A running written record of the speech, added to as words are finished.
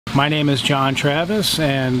My name is John Travis,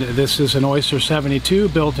 and this is an Oyster 72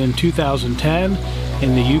 built in 2010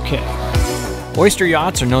 in the UK. Oyster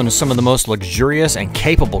yachts are known as some of the most luxurious and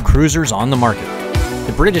capable cruisers on the market.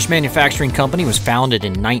 The British manufacturing company was founded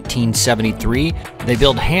in 1973. They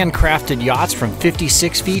build handcrafted yachts from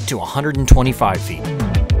 56 feet to 125 feet.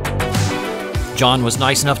 John was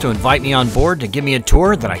nice enough to invite me on board to give me a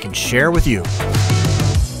tour that I can share with you.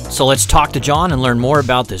 So let's talk to John and learn more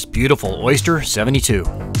about this beautiful Oyster 72.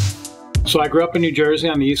 So I grew up in New Jersey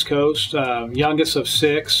on the East Coast, youngest of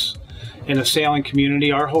 6 in a sailing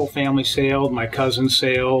community. Our whole family sailed, my cousins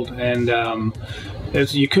sailed, and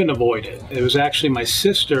you couldn't avoid it. It was actually my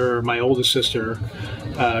sister, my oldest sister,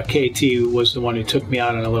 KT, was the one who took me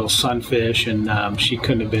out on a little sunfish, and she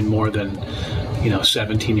couldn't have been more than,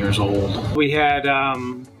 17 years old. We had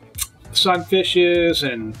sunfishes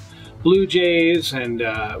and blue jays, and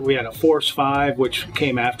we had a Force 5, which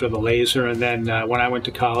came after the laser. And then when I went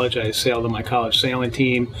to college, I sailed on my college sailing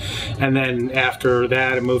team. And then after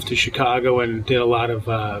that, I moved to Chicago and did a lot of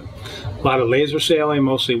laser sailing,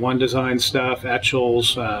 mostly one design stuff,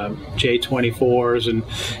 Etchells, J24s. And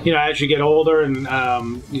as you get older and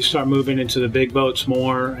you start moving into the big boats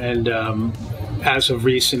more. And as of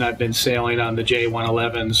recent, I've been sailing on the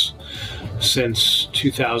J111s since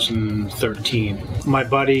 2013. My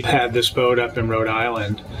buddy had this boat up in Rhode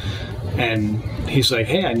Island, and he's like,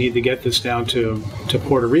 hey, I need to get this down to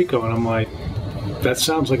Puerto Rico. And I'm like, that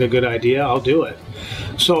sounds like a good idea, I'll do it.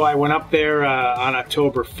 So I went up there on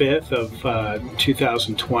October 5th of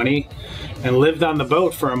 2020 and lived on the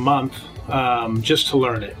boat for a month just to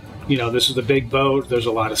learn it. This is a big boat. There's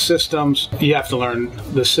a lot of systems. You have to learn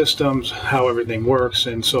the systems, how everything works.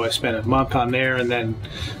 And so I spent a month on there and then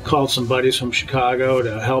called some buddies from Chicago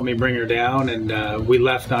to help me bring her down. And we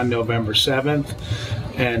left on November 7th.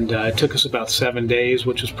 And it took us about 7 days,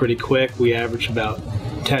 which was pretty quick. We averaged about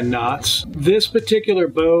 10 knots. This particular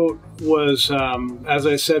boat was, as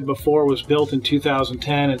I said before, was built in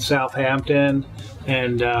 2010 in Southampton.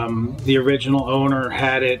 And the original owner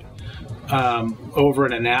had it over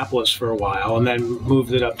in Annapolis for a while, and then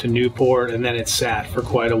moved it up to Newport, and then it sat for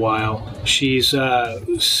quite a while. She's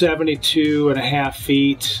 72 and a half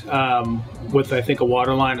feet with, I think, a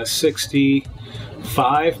waterline of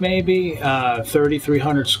 65 maybe,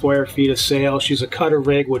 3,300 square feet of sail. She's a cutter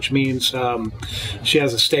rig, which means she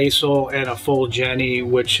has a staysail and a full jenny,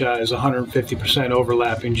 which is 150%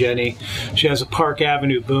 overlapping jenny. She has a Park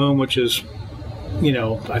Avenue boom, which is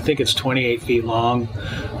I think it's 28 feet long,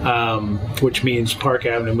 which means Park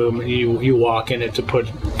Avenue movement. You walk in it to put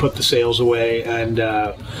the sails away, and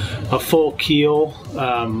a full keel,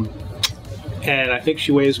 and I think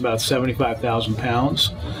she weighs about 75,000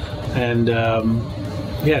 pounds. And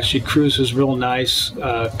yeah, she cruises real nice,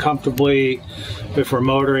 comfortably. If we're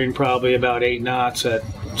motoring, probably about 8 knots at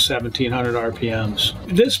 1,700 RPMs.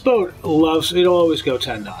 This boat it'll always go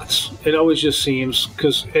 10 knots. It always just seems,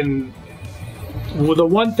 well, the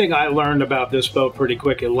one thing I learned about this boat pretty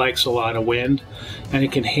quick, it likes a lot of wind, and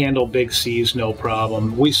it can handle big seas no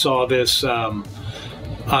problem. We saw this on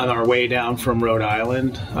our way down from Rhode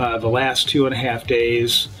Island. The last 2.5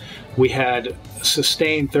 days, we had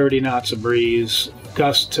sustained 30 knots of breeze,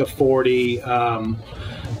 gust to 40,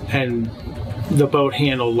 and the boat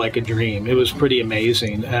handled like a dream. It was pretty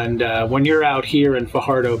amazing. And when you're out here in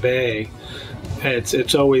Fajardo Bay,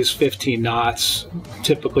 it's always 15 knots.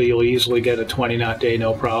 Typically, you'll easily get a 20-knot day,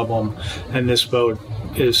 no problem. And this boat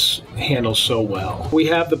handles so well. We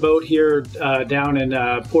have the boat here down in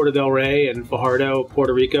Puerto del Rey and Fajardo,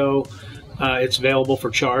 Puerto Rico. It's available for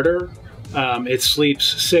charter. It sleeps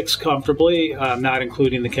 6 comfortably, not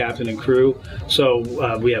including the captain and crew.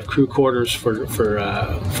 So we have crew quarters for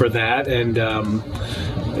that, and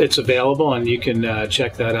it's available, and you can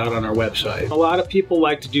check that out on our website. A lot of people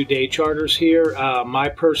like to do day charters here. My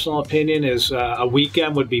personal opinion is a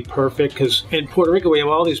weekend would be perfect, because in Puerto Rico we have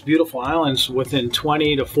all these beautiful islands within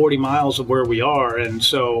 20 to 40 miles of where we are, and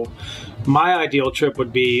so my ideal trip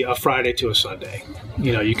would be a Friday to a Sunday.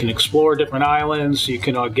 You can explore different islands. You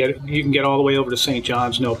can get all the way over to St.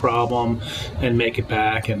 John's, no problem, and make it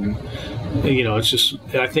back. And it's just,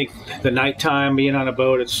 I think the nighttime being on a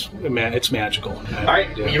boat, it's magical. All right,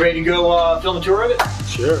 are you ready to go film a tour of it?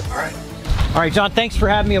 Sure. All right, John. Thanks for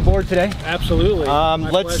having me aboard today. Absolutely. My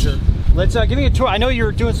pleasure. Let's give me a tour. I know you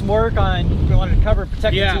were doing some work on, you wanted to cover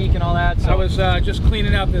protect the teak and all that. So. I was just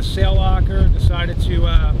cleaning out this sail locker. Decided to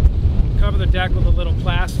cover the deck with a little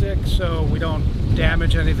plastic so we don't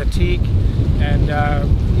damage any of the teak. And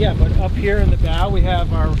yeah, but up here in the bow we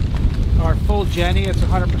have our full jenny. It's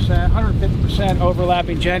 150%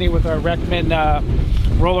 overlapping jenny with our Reckman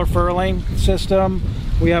roller furling system.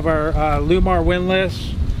 We have our Lumar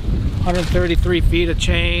windlass, 133 feet of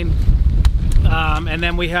chain. And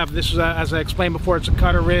then we have, this is as I explained before, it's a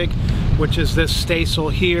cutter rig, which is this staysail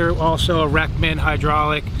here, also a Reckman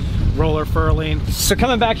hydraulic roller furling. So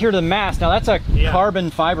coming back here to the mast, now that's a carbon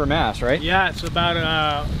fiber mast, right? Yeah, it's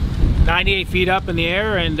about 98 feet up in the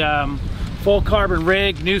air, and full carbon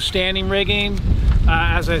rig, new standing rigging.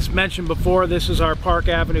 As I mentioned before, this is our Park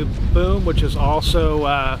Avenue boom, which is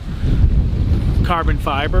also carbon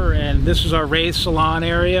fiber, and this is our raised salon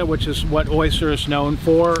area, which is what Oyster is known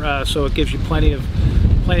for. So it gives you plenty of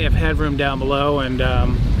headroom down below. And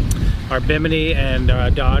our Bimini and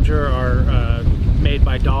Dodger are made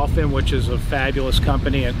by Dolphin, which is a fabulous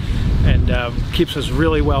company, and keeps us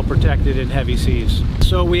really well protected in heavy seas.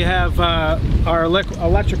 So we have our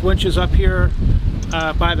electric winches up here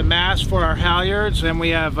by the mast for our halyards, and we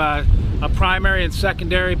have a primary and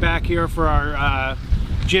secondary back here for our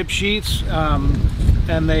jib sheets,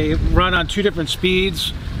 and they run on 2 different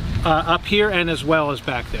speeds up here and as well as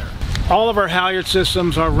back there. All of our halyard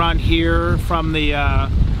systems are run here from the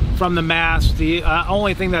mast. The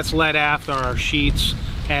only thing that's led aft are our sheets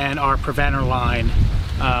and our preventer line.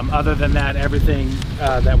 Other than that, everything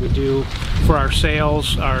that we do for our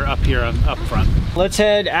sails are up here up front. Let's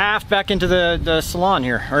head aft back into the salon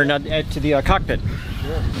here, or not, to the cockpit.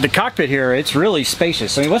 Sure. The cockpit here, it's really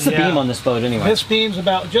spacious. I mean, what's the beam on this boat anyway? This beam's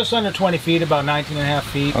about just under 20 feet, about 19.5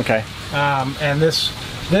 feet. Okay. And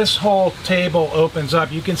this whole table opens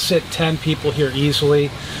up. You can sit 10 people here easily.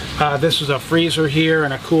 This is a freezer here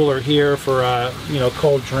and a cooler here for you know,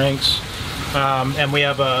 cold drinks. And we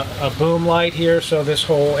have a boom light here, so this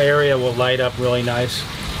whole area will light up really nice.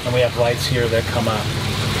 And we have lights here that come up.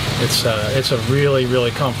 It's a really,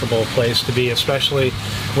 really comfortable place to be, especially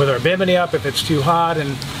with our Bimini up. If it's too hot,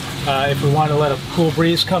 and if we want to let a cool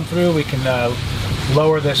breeze come through, we can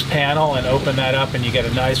lower this panel and open that up, and you get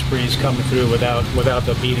a nice breeze coming through without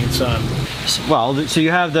the beating sun. Well, so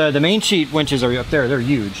you have the main sheet winches are up there. They're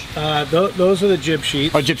huge. Those are the jib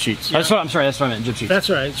sheets. Oh, jib sheets. Yeah. I'm sorry. That's what I meant. Jib sheets. That's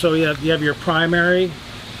right. So you have your primary.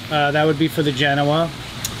 That would be for the Genoa,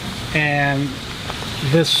 and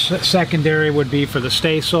this secondary would be for the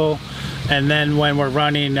staysail. And then when we're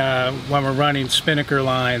running spinnaker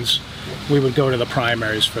lines, we would go to the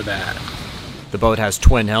primaries for that. The boat has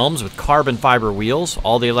twin helms with carbon fiber wheels,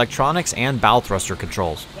 all the electronics, and bow thruster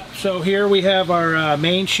controls. So here we have our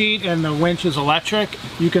main sheet, and the winch is electric.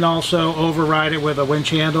 You can also override it with a winch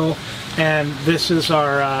handle. And this is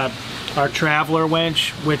our Traveler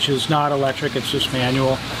winch, which is not electric, it's just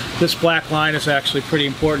manual. This black line is actually pretty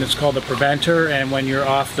important. It's called the preventer, and when you're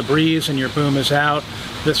off the breeze and your boom is out,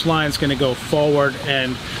 this line's going to go forward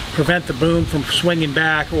and prevent the boom from swinging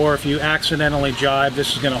back, or if you accidentally jibe,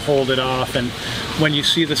 this is going to hold it off. And when you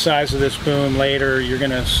see the size of this boom later, you're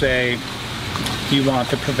going to say, you want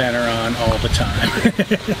the preventer on all the time.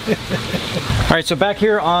 All right, so back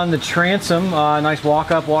here on the transom, nice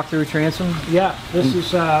walk-through transom. Yeah, this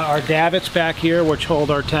is our davits back here, which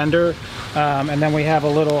hold our tender. And then we have a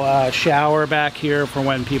little shower back here for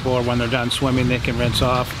when they're done swimming, they can rinse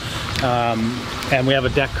off. And we have a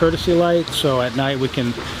deck courtesy light, so at night we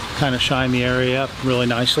can kind of shine the area up really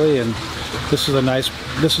nicely. And this is a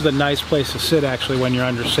nice place to sit actually when you're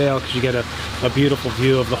under sail, because you get a beautiful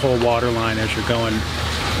view of the whole water line as you're going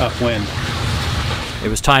upwind. It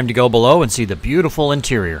was time to go below and see the beautiful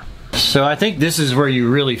interior. So I think this is where you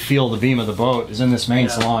really feel the beam of the boat, is in this main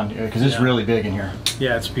salon, because it's really big in here.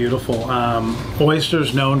 Yeah, it's beautiful.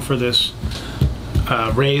 Oyster's known for this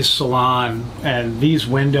raised salon, and these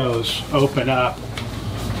windows open up,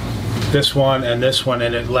 this one and this one,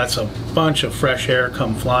 and it lets a bunch of fresh air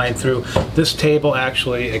come flying through. This table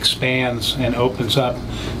actually expands and opens up.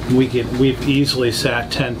 We've easily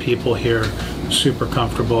sat 10 people here, super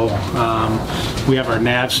comfortable. We have our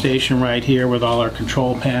nav station right here with all our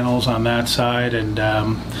control panels on that side, and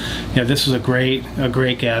yeah, this is a great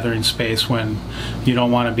gathering space when you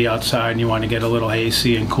don't want to be outside and you want to get a little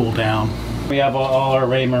AC and cool down. We have all our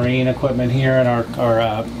Ray Marine equipment here, and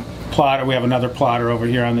our plotter. We have another plotter over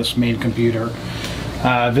here on this main computer.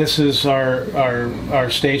 This is our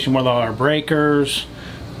station with all our breakers,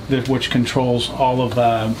 which controls all of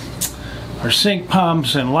our sink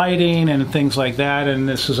pumps and lighting and things like that. And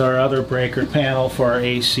this is our other breaker panel for our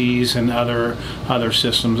ACs and other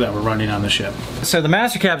systems that we're running on the ship. So the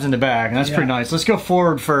master cab's in the back, and that's pretty nice. Let's go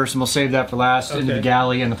forward first, and we'll save that for last, into the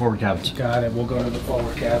galley and the forward cabin. Got it. We'll go to the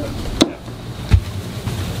forward cabin.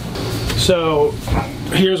 So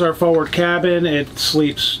here's our forward cabin. It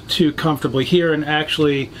sleeps too comfortably here, and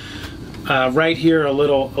actually Right here, a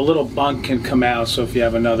little bunk can come out, so if you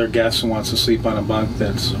have another guest who wants to sleep on a bunk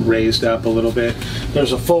that's raised up a little bit.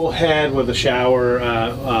 There's a full head with a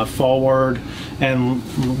shower forward, and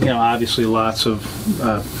obviously lots of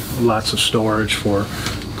storage for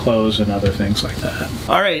clothes and other things like that.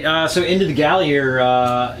 All right, so into the galley here.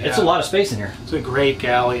 It's a lot of space in here. It's a great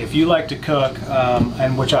galley. If you like to cook,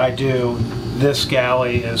 and which I do, this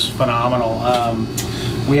galley is phenomenal.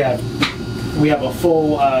 We have a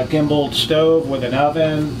full gimbaled stove with an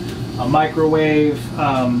oven, a microwave.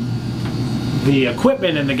 The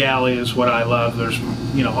equipment in the galley is what I love. There's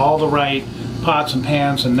all the right pots and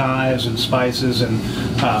pans and knives and spices and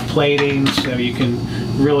plating, so you can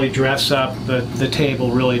really dress up the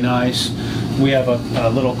table really nice. We have a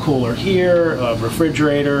little cooler here, a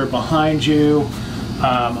refrigerator behind you,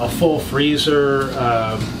 a full freezer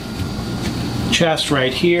chest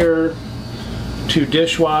right here, 2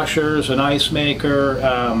 dishwashers, an ice maker.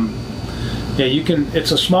 Yeah, you can.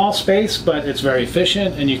 It's a small space, but it's very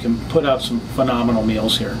efficient, and you can put out some phenomenal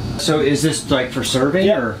meals here. So is this like for serving?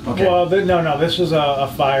 Yeah. Or? Okay. Well, no. This is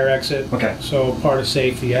a fire exit. Okay. So part of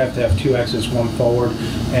safety, you have to have 2 exits, one forward,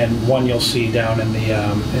 and one you'll see down in the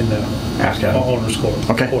aft cabin. owner's quarters.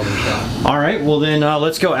 Okay. All right. Well, then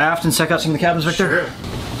let's go aft and check out some of the cabins, Victor.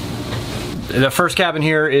 Sure. The first cabin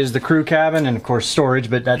here is the crew cabin, and of course storage.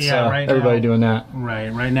 But that's right everybody now, doing that. Right.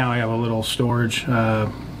 Right now, I have a little storage.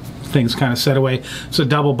 Things kind of set away. It's a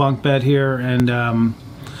double bunk bed here, and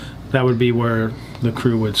that would be where the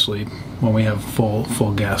crew would sleep when we have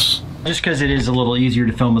full guests. Just because it is a little easier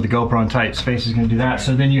to film with the GoPro on tight space is going to do that.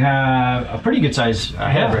 So then you have a pretty good size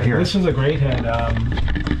head right here. This is a great head.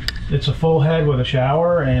 It's a full head with a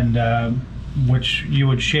shower, and which you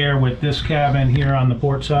would share with this cabin here on the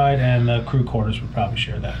port side, and the crew quarters would probably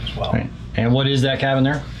share that as well. Right. And what is that cabin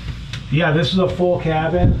there? Yeah, this is a full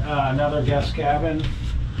cabin, another guest cabin.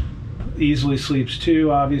 Easily sleeps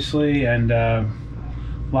 2, obviously, and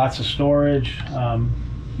lots of storage.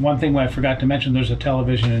 One thing I forgot to mention, there's a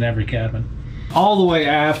television in every cabin. All the way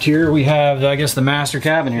aft here we have, I guess, the master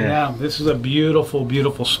cabin here. Yeah, this is a beautiful,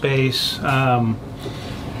 beautiful space.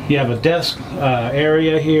 You have a desk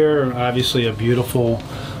area here, obviously a beautiful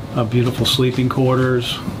sleeping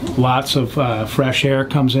quarters. Lots of fresh air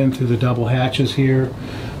comes in through the double hatches here.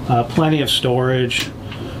 Plenty of storage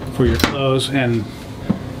for your clothes, and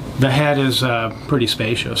the head is pretty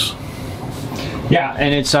spacious. Yeah,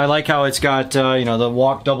 and I like how it's got the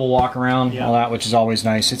double walk around, all that, which is always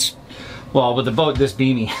nice. It's with the boat this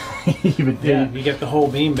beamy. you get the whole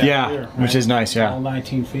beam back here, right? Which is nice. Yeah, all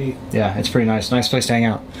 19 feet. Yeah, it's pretty nice. Nice place to hang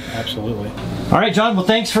out. Absolutely. All right, John. Well,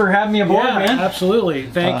 thanks for having me aboard, man. Absolutely.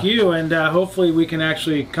 Thank you, and hopefully we can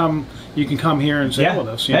actually come. You can come here and sail with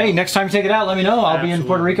us. Hey, next time you take it out, let me know. I'll be in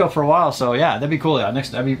Puerto Rico for a while, so yeah, that'd be cool. Yeah,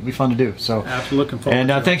 that'd be fun to do. So absolutely looking forward.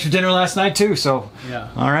 And thanks for dinner last night too. So yeah.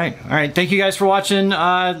 All right. Thank you guys for watching.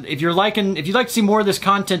 If you'd like to see more of this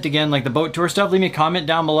content again, like the boat tour stuff, leave me a comment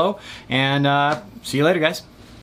down below, and see you later, guys.